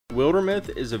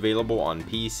Wildermyth is available on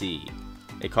PC.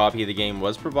 A copy of the game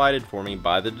was provided for me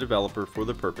by the developer for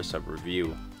the purpose of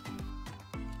review.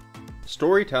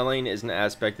 Storytelling is an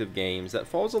aspect of games that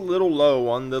falls a little low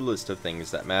on the list of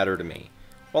things that matter to me.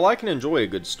 While I can enjoy a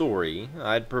good story,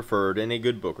 I'd prefer it in a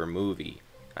good book or movie.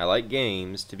 I like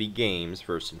games to be games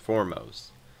first and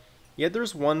foremost. Yet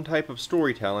there's one type of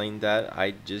storytelling that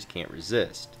I just can't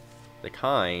resist. The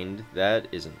kind that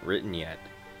isn't written yet.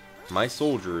 My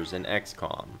soldiers in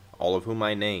XCOM, all of whom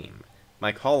I name,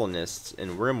 my colonists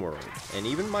in RimWorld, and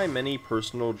even my many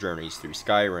personal journeys through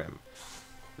Skyrim.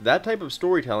 That type of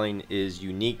storytelling is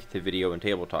unique to video and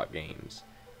tabletop games.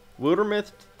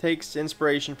 Wildermyth takes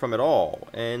inspiration from it all,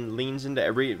 and leans into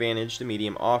every advantage the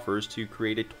medium offers to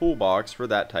create a toolbox for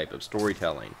that type of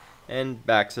storytelling, and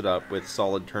backs it up with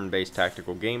solid turn-based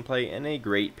tactical gameplay and a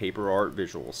great paper art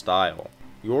visual style.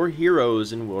 Your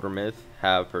heroes in Wildermyth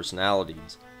have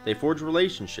personalities. They forge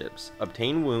relationships,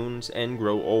 obtain wounds, and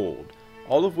grow old,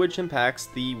 all of which impacts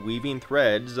the weaving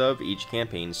threads of each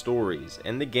campaign's stories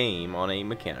and the game on a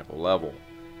mechanical level.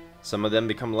 Some of them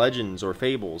become legends or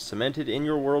fables cemented in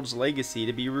your world's legacy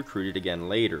to be recruited again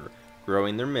later,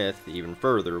 growing their myth even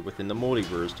further within the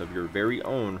multiverse of your very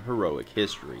own heroic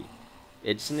history.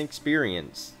 It's an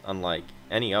experience unlike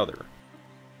any other.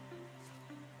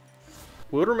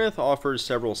 Wildermyth offers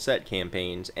several set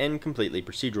campaigns and completely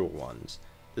procedural ones.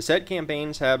 The set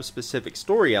campaigns have specific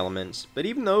story elements, but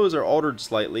even those are altered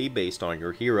slightly based on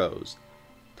your heroes.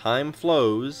 Time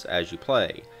flows as you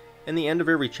play, and the end of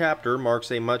every chapter marks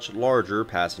a much larger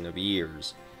passing of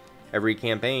years. Every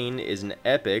campaign is an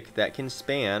epic that can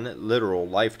span literal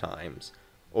lifetimes.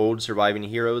 Old surviving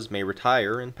heroes may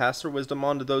retire and pass their wisdom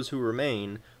on to those who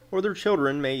remain, or their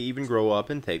children may even grow up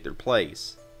and take their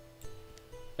place.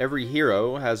 Every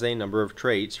hero has a number of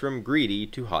traits from greedy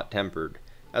to hot-tempered,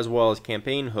 as well as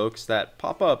campaign hooks that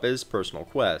pop up as personal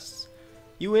quests.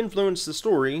 You influence the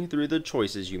story through the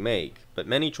choices you make, but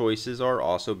many choices are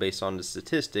also based on the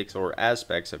statistics or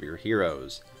aspects of your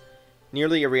heroes.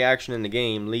 Nearly every action in the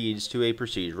game leads to a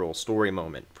procedural story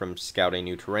moment, from scouting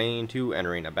new terrain to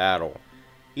entering a battle.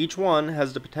 Each one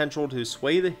has the potential to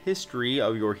sway the history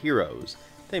of your heroes.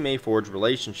 They may forge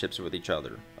relationships with each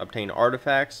other, obtain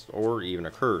artifacts, or even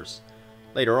a curse.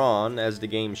 Later on, as the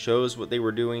game shows what they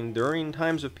were doing during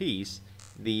times of peace,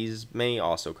 these may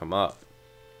also come up.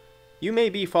 You may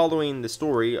be following the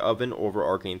story of an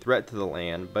overarching threat to the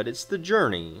land, but it's the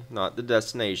journey, not the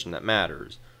destination, that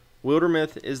matters.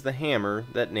 Wildermyth is the hammer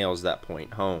that nails that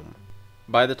point home.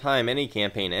 By the time any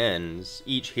campaign ends,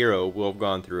 each hero will have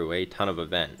gone through a ton of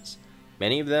events.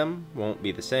 Many of them won't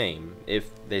be the same, if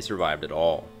they survived at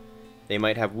all. They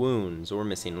might have wounds or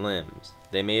missing limbs.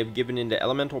 They may have given into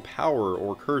elemental power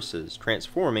or curses,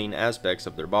 transforming aspects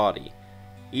of their body.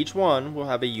 Each one will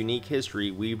have a unique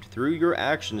history weaved through your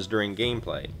actions during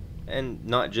gameplay, and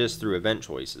not just through event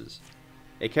choices.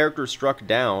 A character struck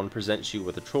down presents you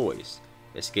with a choice: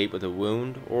 escape with a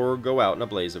wound, or go out in a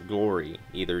blaze of glory,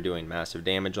 either doing massive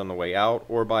damage on the way out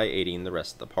or by aiding the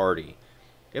rest of the party.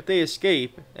 If they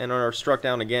escape and are struck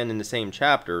down again in the same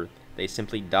chapter, they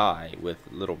simply die with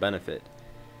little benefit.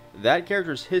 That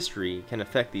character's history can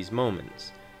affect these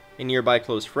moments. A nearby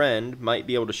close friend might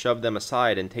be able to shove them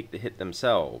aside and take the hit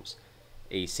themselves.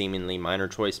 A seemingly minor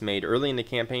choice made early in the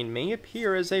campaign may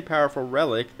appear as a powerful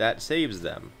relic that saves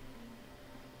them.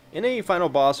 In a final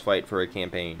boss fight for a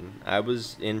campaign, I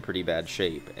was in pretty bad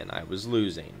shape, and I was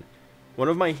losing. One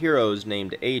of my heroes,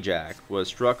 named Ajax, was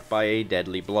struck by a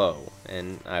deadly blow,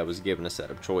 and I was given a set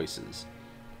of choices.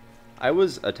 I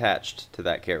was attached to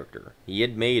that character. He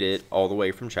had made it all the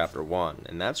way from chapter 1,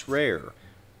 and that's rare.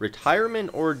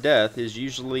 Retirement or death is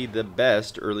usually the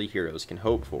best early heroes can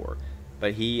hope for,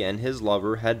 but he and his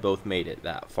lover had both made it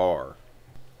that far.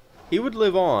 He would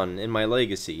live on in my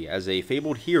legacy as a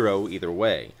fabled hero either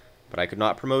way, but I could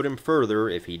not promote him further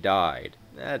if he died,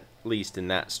 at least in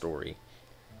that story.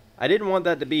 I didn't want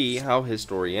that to be how his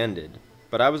story ended,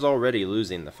 but I was already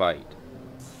losing the fight.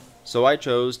 So I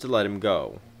chose to let him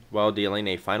go, while dealing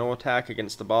a final attack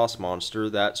against the boss monster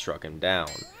that struck him down,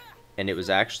 and it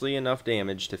was actually enough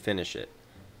damage to finish it.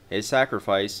 His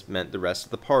sacrifice meant the rest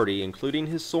of the party, including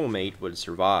his soulmate, would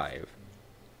survive.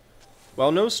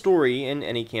 While no story in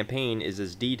any campaign is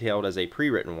as detailed as a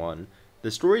pre-written one,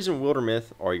 the stories in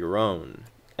Wildermyth are your own,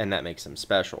 and that makes them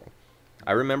special.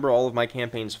 I remember all of my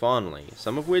campaigns fondly,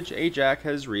 some of which Ajax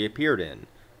has reappeared in.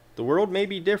 The world may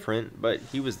be different, but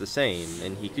he was the same,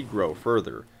 and he could grow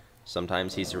further.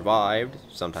 Sometimes he survived,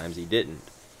 sometimes he didn't.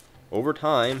 Over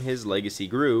time, his legacy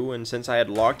grew, and since I had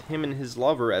locked him and his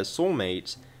lover as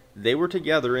soulmates, they were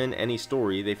together in any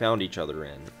story they found each other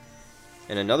in.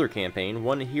 In another campaign,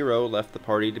 one hero left the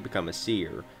party to become a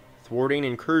seer, thwarting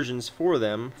incursions for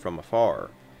them from afar.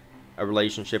 A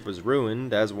relationship was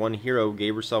ruined as one hero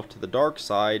gave herself to the dark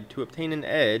side to obtain an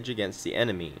edge against the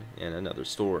enemy in another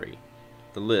story.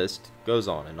 The list goes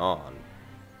on and on.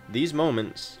 These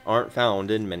moments aren't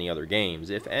found in many other games,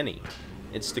 if any.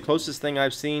 It's the closest thing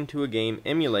I've seen to a game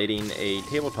emulating a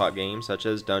tabletop game such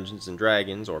as Dungeons &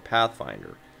 Dragons or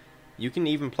Pathfinder. You can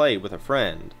even play with a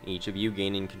friend, each of you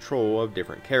gaining control of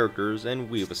different characters and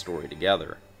weave a story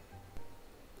together.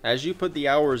 As you put the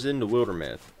hours into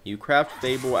Wildermyth, you craft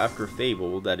fable after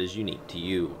fable that is unique to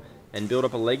you, and build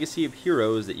up a legacy of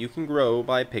heroes that you can grow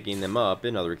by picking them up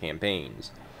in other campaigns.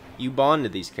 You bond to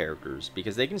these characters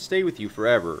because they can stay with you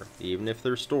forever, even if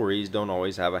their stories don't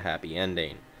always have a happy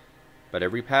ending. But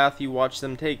every path you watch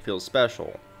them take feels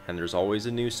special, and there's always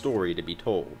a new story to be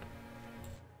told.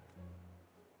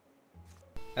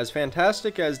 As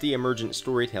fantastic as the emergent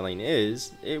storytelling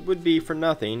is, it would be for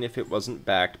nothing if it wasn't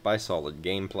backed by solid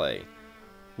gameplay.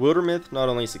 Wildermyth not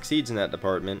only succeeds in that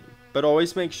department, but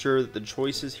always makes sure that the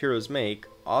choices heroes make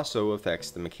also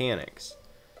affects the mechanics.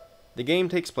 The game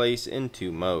takes place in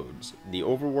two modes, the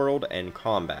overworld and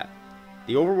combat.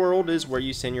 The overworld is where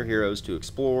you send your heroes to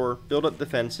explore, build up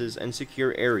defenses, and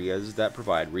secure areas that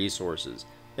provide resources.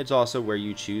 It's also where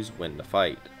you choose when to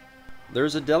fight.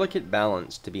 There's a delicate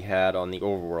balance to be had on the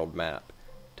overworld map.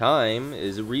 Time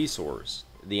is a resource.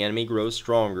 The enemy grows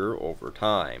stronger over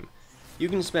time. You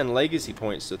can spend legacy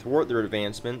points to thwart their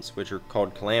advancements, which are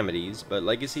called calamities, but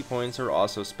legacy points are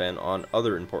also spent on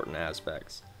other important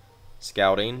aspects.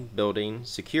 Scouting, building,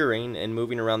 securing, and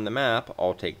moving around the map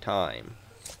all take time.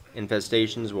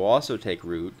 Infestations will also take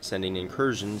root, sending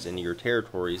incursions into your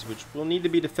territories which will need to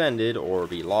be defended or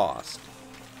be lost.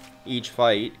 Each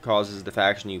fight causes the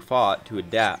faction you fought to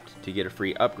adapt to get a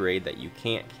free upgrade that you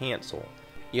can't cancel.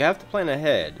 You have to plan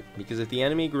ahead, because if the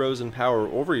enemy grows in power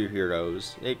over your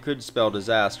heroes, it could spell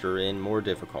disaster in more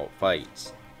difficult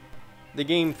fights. The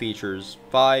game features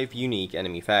 5 unique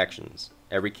enemy factions.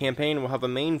 Every campaign will have a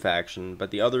main faction, but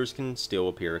the others can still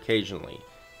appear occasionally.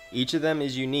 Each of them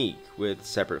is unique, with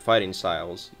separate fighting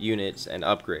styles, units, and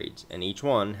upgrades, and each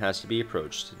one has to be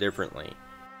approached differently.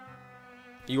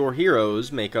 Your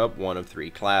heroes make up one of 3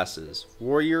 classes,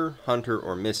 Warrior, Hunter,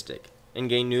 or Mystic, and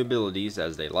gain new abilities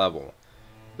as they level.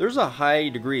 There's a high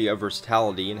degree of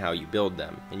versatility in how you build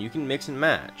them, and you can mix and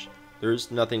match.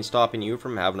 There's nothing stopping you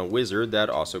from having a wizard that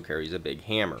also carries a big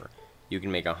hammer. You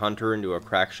can make a hunter into a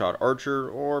crackshot archer,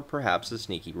 or perhaps a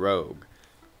sneaky rogue.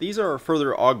 These are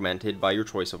further augmented by your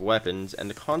choice of weapons and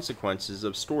the consequences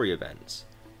of story events.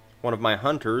 One of my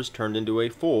hunters turned into a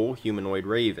full humanoid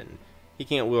raven. He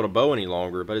can't wield a bow any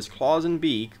longer, but his claws and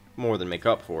beak more than make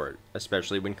up for it,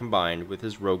 especially when combined with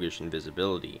his roguish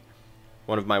invisibility.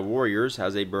 One of my warriors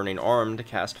has a burning arm to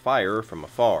cast fire from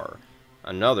afar.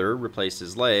 Another replaced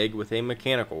his leg with a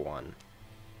mechanical one.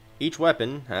 Each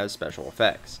weapon has special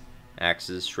effects.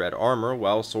 Axes shred armor,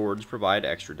 while swords provide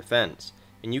extra defense,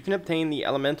 and you can obtain the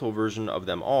elemental version of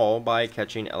them all by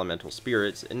catching elemental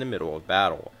spirits in the middle of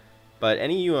battle, but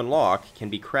any you unlock can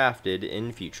be crafted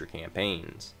in future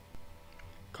campaigns.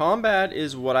 Combat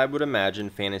is what I would imagine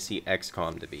Fantasy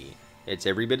XCOM to be. It's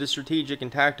every bit as strategic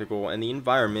and tactical, and the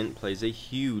environment plays a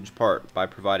huge part by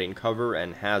providing cover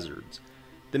and hazards.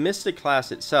 The Mystic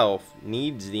class itself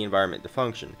needs the environment to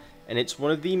function, and it's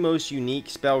one of the most unique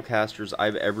spellcasters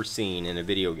I've ever seen in a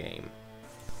video game.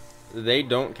 They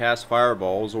don't cast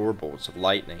fireballs or bolts of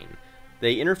lightning.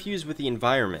 They interfuse with the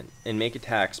environment and make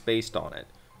attacks based on it.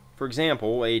 For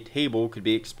example, a table could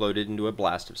be exploded into a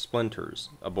blast of splinters,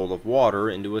 a bowl of water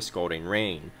into a scalding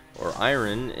rain, or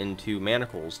iron into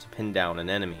manacles to pin down an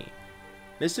enemy.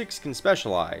 Mystics can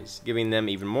specialize, giving them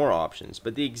even more options,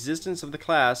 but the existence of the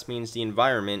class means the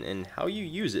environment and how you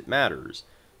use it matters.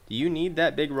 Do you need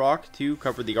that big rock to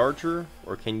cover the archer,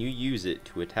 or can you use it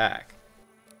to attack?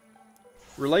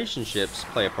 Relationships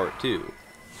play a part too.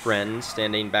 Friends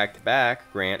standing back to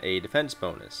back grant a defense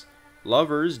bonus.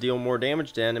 Lovers deal more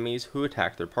damage to enemies who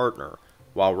attack their partner,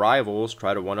 while rivals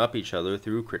try to one-up each other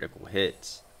through critical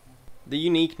hits. The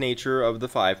unique nature of the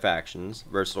 5 factions,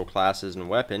 versatile classes and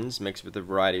weapons, mixed with the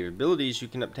variety of abilities you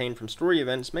can obtain from story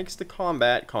events, makes the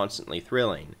combat constantly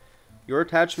thrilling. Your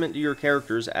attachment to your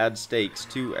characters adds stakes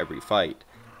to every fight,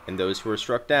 and those who are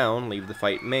struck down leave the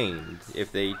fight maimed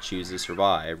if they choose to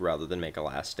survive rather than make a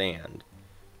last stand.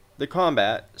 The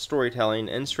combat, storytelling,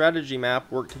 and strategy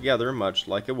map work together much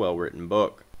like a well-written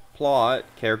book. Plot,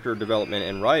 character development,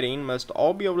 and writing must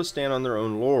all be able to stand on their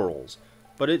own laurels,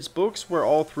 but it's books where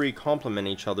all 3 complement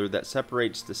each other that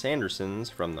separates the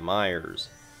Sandersons from the Myers.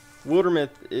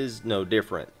 Wildermyth is no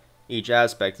different. Each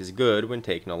aspect is good when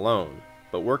taken alone,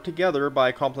 but work together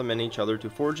by complementing each other to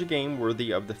forge a game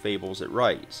worthy of the fables it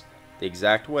writes. the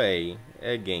exact way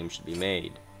a game should be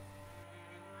made.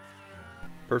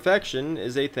 Perfection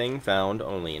is a thing found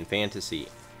only in fantasy,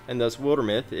 and thus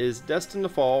Wildermyth is destined to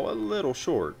fall a little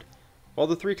short. While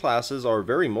the three classes are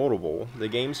very moldable, the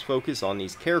game's focus on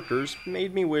these characters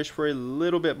made me wish for a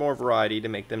little bit more variety to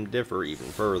make them differ even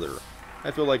further.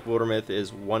 I feel like Wildermyth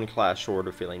is one class short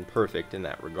of feeling perfect in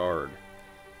that regard.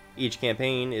 Each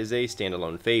campaign is a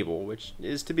standalone fable, which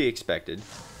is to be expected.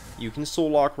 You can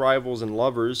soul-lock rivals and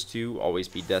lovers to always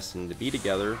be destined to be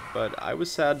together, but I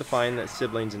was sad to find that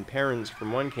siblings and parents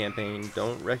from one campaign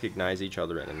don't recognize each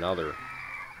other in another.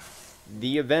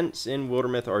 The events in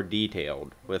Wildermyth are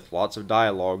detailed, with lots of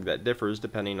dialogue that differs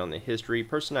depending on the history,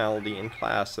 personality, and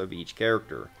class of each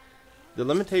character. The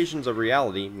limitations of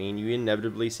reality mean you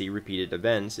inevitably see repeated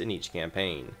events in each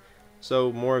campaign,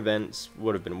 so more events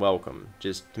would have been welcome,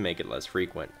 just to make it less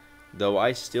frequent, though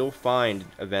I still find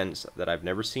events that I've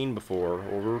never seen before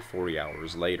over 40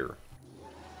 hours later.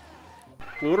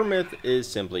 Wildermyth is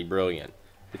simply brilliant.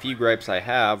 The few gripes I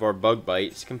have are bug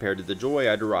bites compared to the joy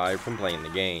I derive from playing the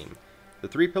game. The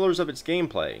three pillars of its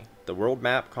gameplay, the world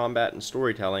map, combat, and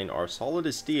storytelling, are solid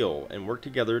as steel and work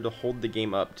together to hold the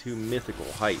game up to mythical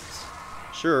heights.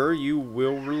 Sure, you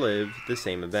will relive the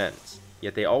same events,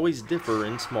 yet they always differ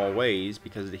in small ways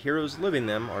because the heroes living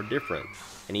them are different,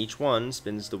 and each one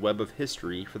spins the web of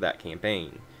history for that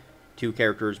campaign. Two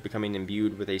characters becoming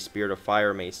imbued with a spirit of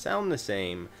fire may sound the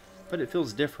same, but it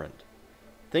feels different.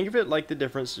 Think of it like the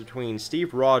difference between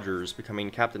Steve Rogers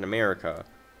becoming Captain America,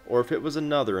 or if it was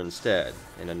another instead,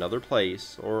 in another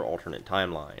place or alternate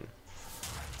timeline.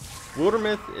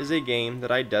 Wildermyth is a game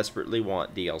that I desperately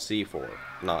want DLC for,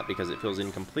 not because it feels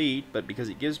incomplete, but because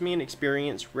it gives me an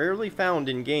experience rarely found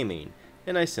in gaming,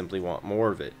 and I simply want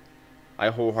more of it. I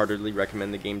wholeheartedly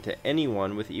recommend the game to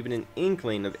anyone with even an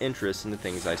inkling of interest in the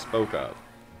things I spoke of.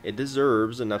 It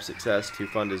deserves enough success to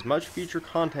fund as much future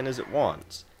content as it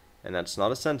wants, and that's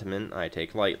not a sentiment I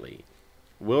take lightly.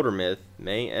 Wildermyth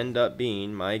may end up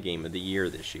being my game of the year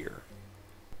this year.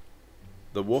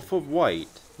 The Wolf of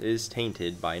White is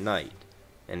tainted by night,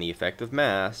 and the effect of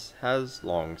mass has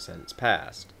long since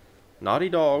passed. Naughty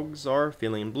dogs are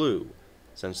feeling blue,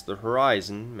 since the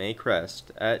horizon may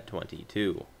crest at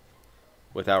 22.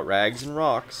 Without rags and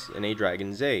rocks in a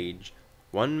dragon's age,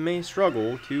 one may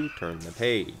struggle to turn the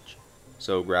page.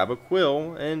 So grab a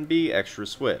quill and be extra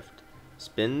swift.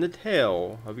 Spin the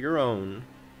tale of your own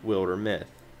Wildermyth.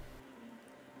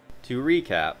 To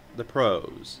recap the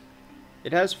pros.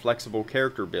 It has flexible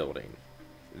character building,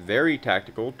 very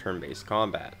tactical turn-based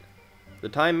combat. The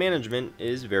time management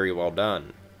is very well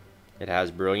done. It has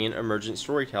brilliant emergent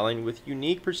storytelling with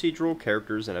unique procedural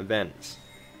characters and events.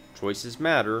 Choices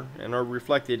matter and are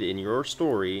reflected in your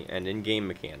story and in game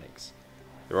mechanics.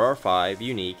 There are 5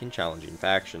 unique and challenging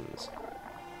factions.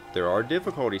 There are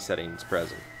difficulty settings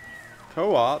present.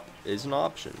 Co-op is an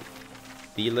option.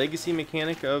 The legacy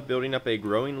mechanic of building up a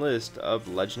growing list of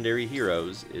legendary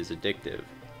heroes is addictive.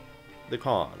 The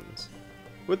cons.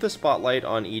 With the spotlight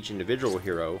on each individual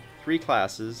hero, 3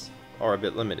 classes are a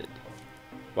bit limited.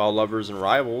 While lovers and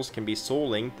rivals can be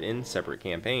soul-linked in separate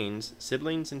campaigns,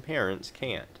 siblings and parents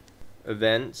can't.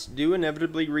 Events do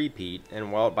inevitably repeat,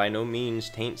 and while it by no means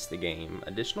taints the game,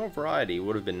 additional variety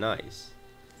would have been nice.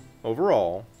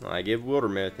 Overall, I give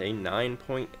Wildermyth a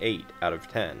 9.8 out of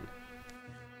 10.